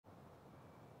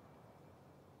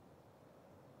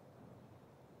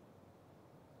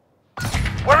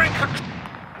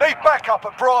Need backup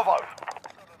at Bravo.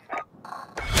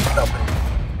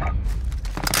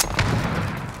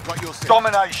 Got your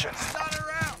Domination.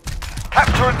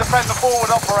 Capture and defend the forward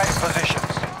operating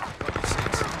positions.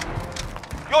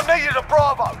 You're needed at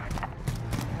Bravo.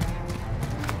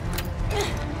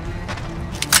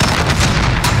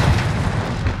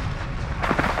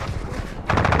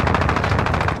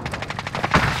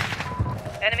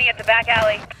 Enemy at the back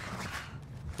alley.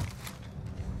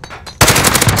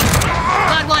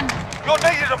 Got one. You're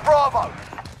needed at Bravo.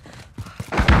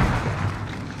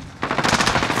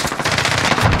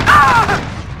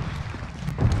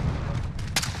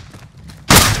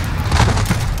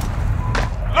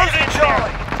 Losing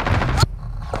Charlie.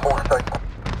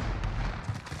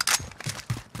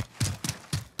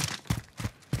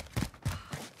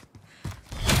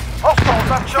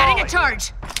 Hostiles at Setting Charlie. a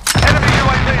charge. Enemy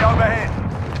UAV overhead.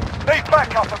 Need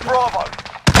backup at Bravo.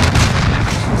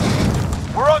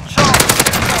 We're on Charlie.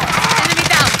 Enemy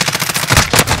down.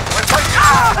 We're taking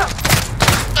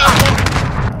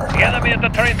The enemy at the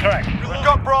train track. We've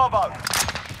got Bravo.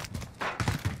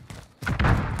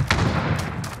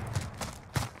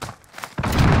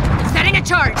 Setting a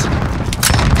charge.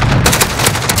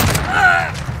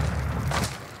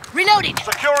 Reloading.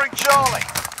 Securing Charlie.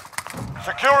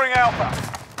 Securing Alpha.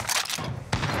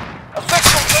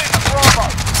 Essential team at Bravo.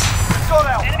 We've got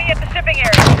Alpha. Enemy at the shipping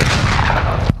area.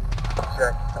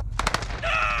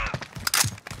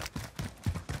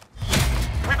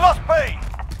 We've lost B.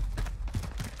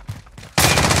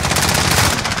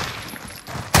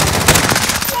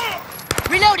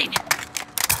 Reloading.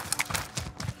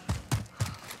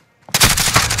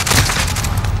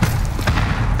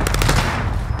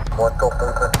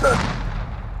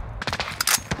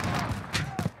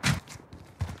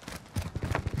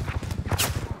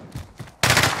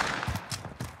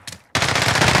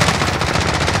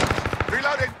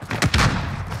 Reloading.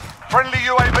 Friendly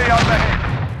UAV overhead.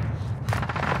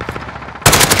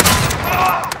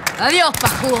 Adios,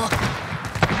 pajudo.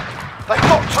 They've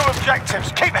got two objectives.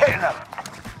 Keep hitting them.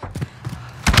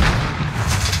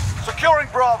 Securing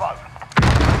Bravo.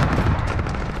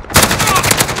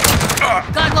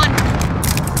 Got one.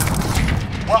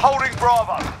 We're holding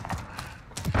Bravo.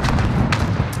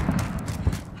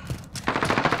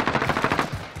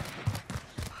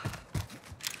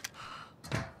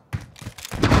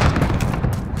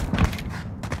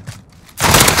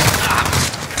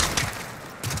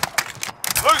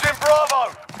 Losing Bravo.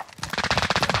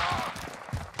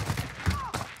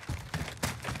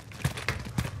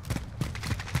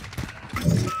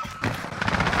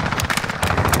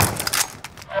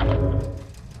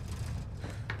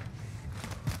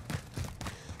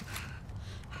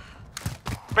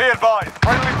 Be advised,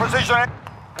 friendly precision.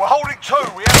 We're holding two.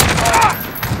 We have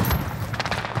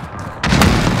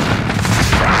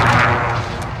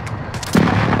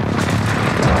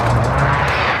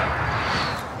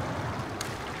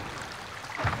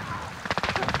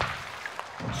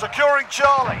securing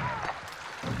Charlie.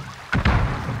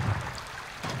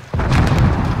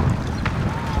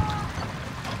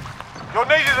 You're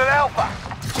needed at Alpha.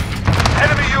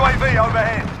 Enemy UAV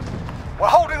overhead. We're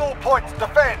holding all points.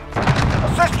 Defend.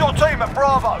 Assist your team at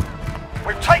Bravo.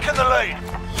 We've taken the lead.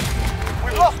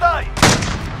 We've lost A.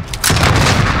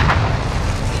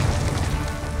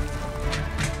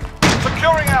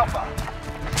 Securing Alpha.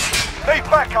 Need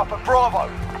backup at Bravo.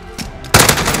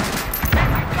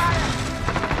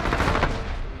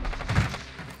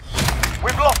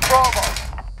 We've lost Bravo.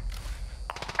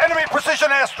 Enemy precision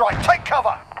airstrike. Take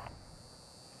cover.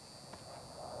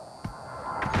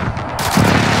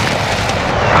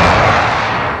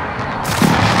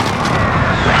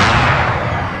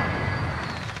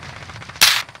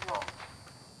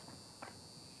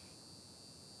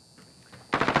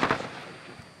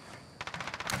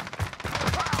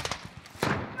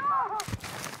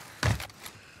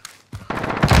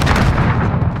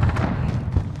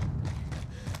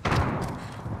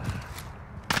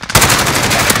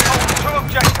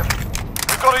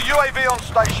 We've got a UAV on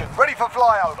station, ready for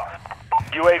flyover.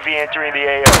 UAV entering the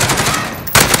AO.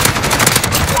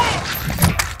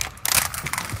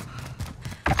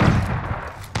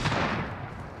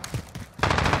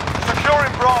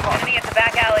 Securing Bravo. Enemy at the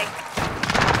back alley.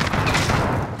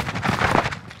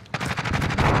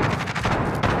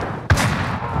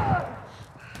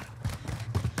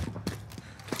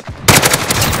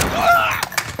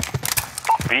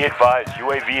 Be advised,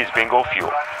 UAV is bingo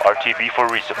fuel. RTB for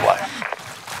resupply.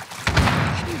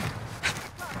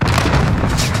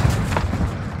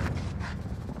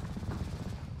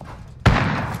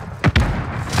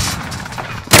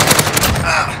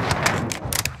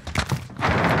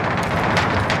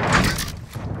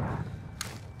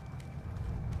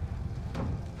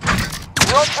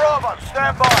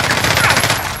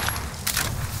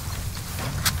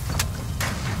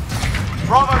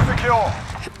 Bravo secure.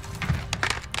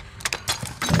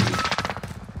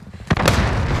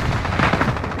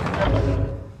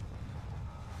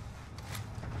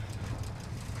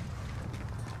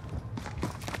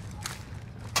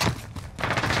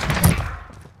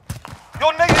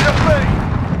 You're needed at B.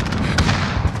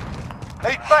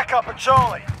 Need backup at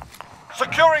Charlie.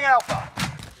 Securing Alpha.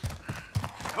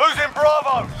 Losing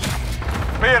Bravo.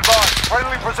 Be advised,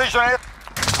 friendly precision air.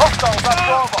 Hostiles at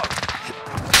Bravo.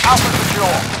 Alpha secure.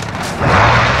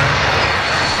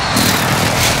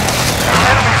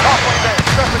 Enemies halfway there,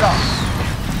 step it up.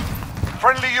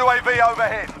 Friendly UAV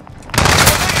overhead.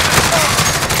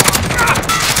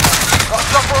 Got a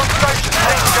chopper on station,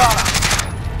 take Ghana.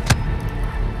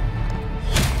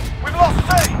 We've lost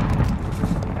C.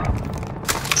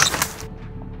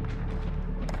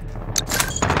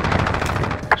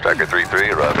 Striker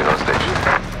 3-3 arriving on station.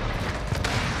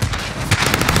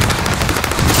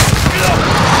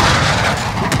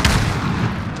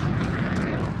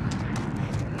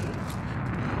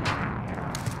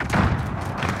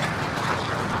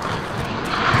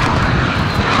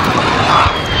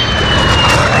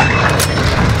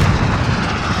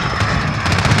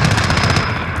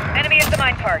 Enemy at the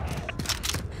mine carts.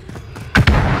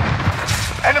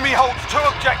 Enemy holds 2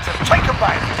 objectives, take them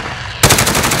back.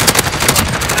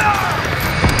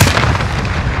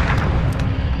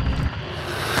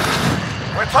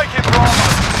 We're taking Bravo.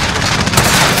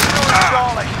 Securing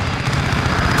Charlie.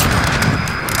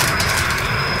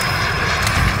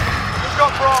 We've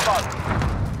got Bravo.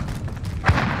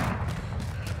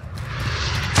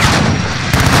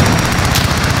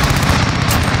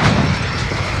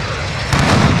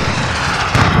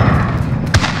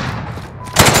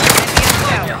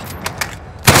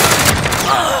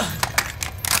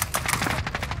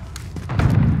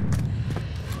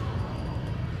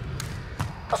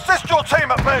 Assist your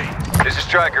team at B. This is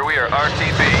Striker, we are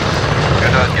RTB.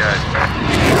 Good luck, guys.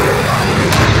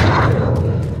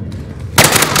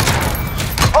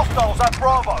 Hostiles at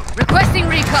Bravo. Requesting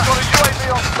recon. Got a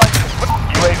UAV on station.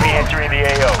 UAV entering the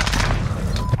AO.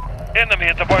 Enemy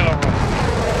at the boiler room.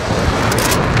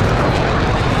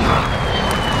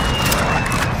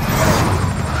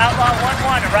 Outlaw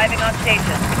 1-1 arriving on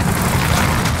station.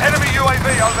 Enemy UAV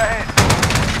overhead.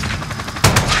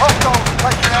 Hostiles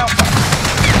taking Alpha.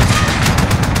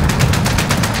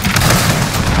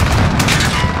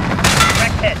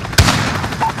 Direct hit.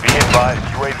 Be advised,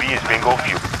 UAV is bingo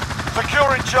fuel.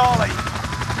 Securing Charlie.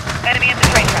 Enemy at the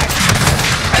train track.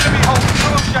 Enemy holds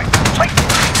 2 objectives. Take them.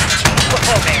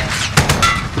 Football man.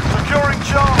 Securing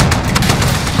Charlie.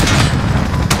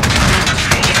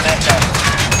 Taking that up.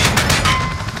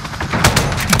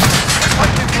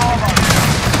 Taking Bravo.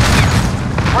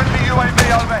 Friendly UAV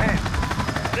overhead.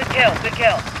 Good kill, good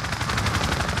kill.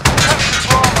 Captain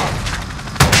Bravo.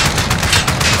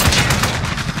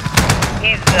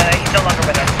 He's no longer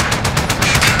with us.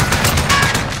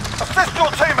 Assist your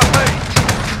team at B.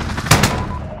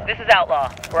 This is Outlaw.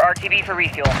 We're RTB for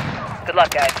refuel. Good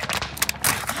luck, guys.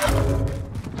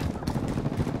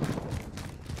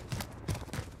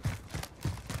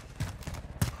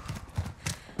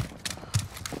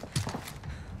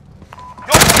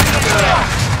 You're needed at B.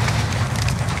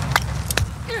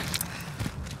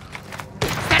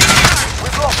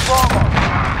 We've lost Bravo.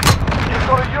 You've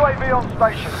got a UAV on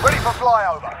station, ready for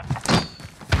flyover.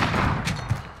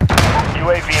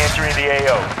 UAV entering the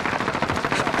AO.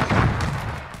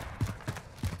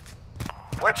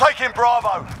 We're taking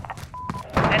Bravo.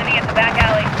 Enemy at the back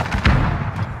alley.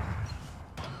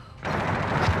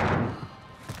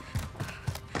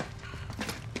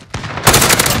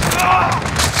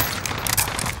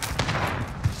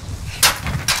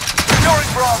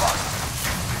 Securing Bravo.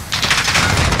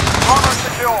 Bravo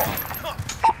secure.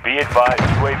 Be advised,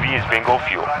 UAV is bingo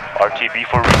fuel. RTB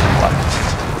for resupply.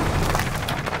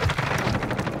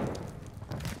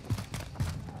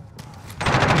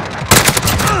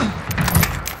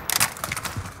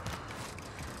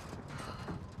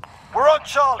 We're on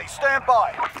Charlie, stand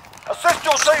by. Assist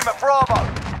your team at Bravo.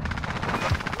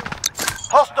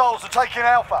 Hostiles are taking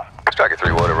Alpha. Striker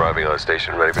 3-1 arriving on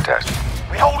station, ready for task.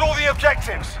 We hold all the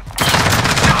objectives.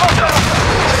 Lost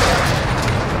Alpha.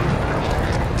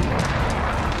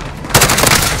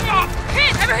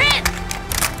 Hit! Ever hit!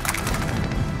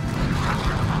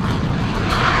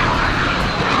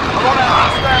 We're on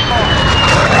Alpha, stand by.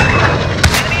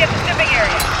 Enemy at the shipping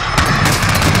area.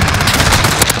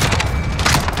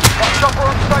 Got chopper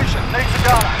on station, needs a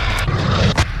gunner.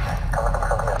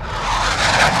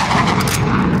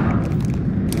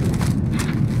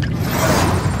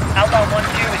 Outlaw 1-2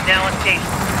 is now on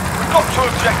station. We've got 2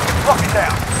 objectives, lock it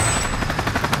down.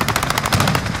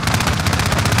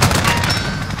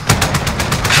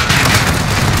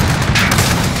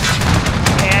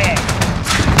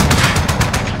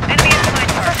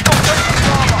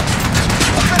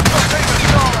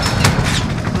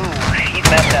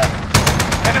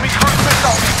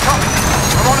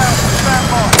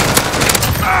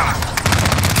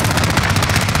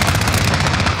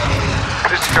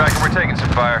 we're taking some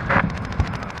fire.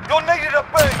 You're needed at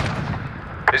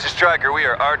B. This is Striker, we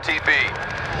are RTB.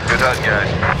 Good hunt,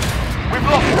 guys. We've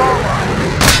lost Bravo.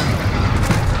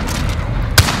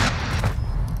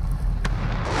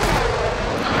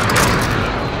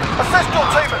 Assist your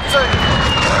team at C.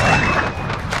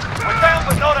 We're down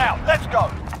but not out. Let's go.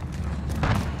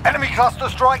 Enemy cluster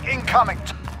strike incoming.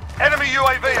 Enemy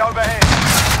UAV overhead.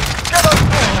 Get those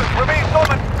forces. We're being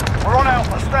dominant. We're on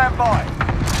Alpha. Stand by.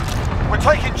 We're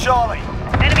taking Charlie.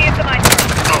 Enemy at the mine.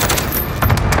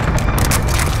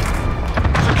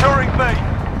 Securing B.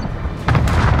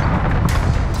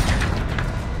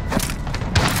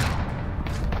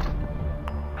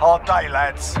 Hard day,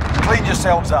 lads. Clean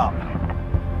yourselves up.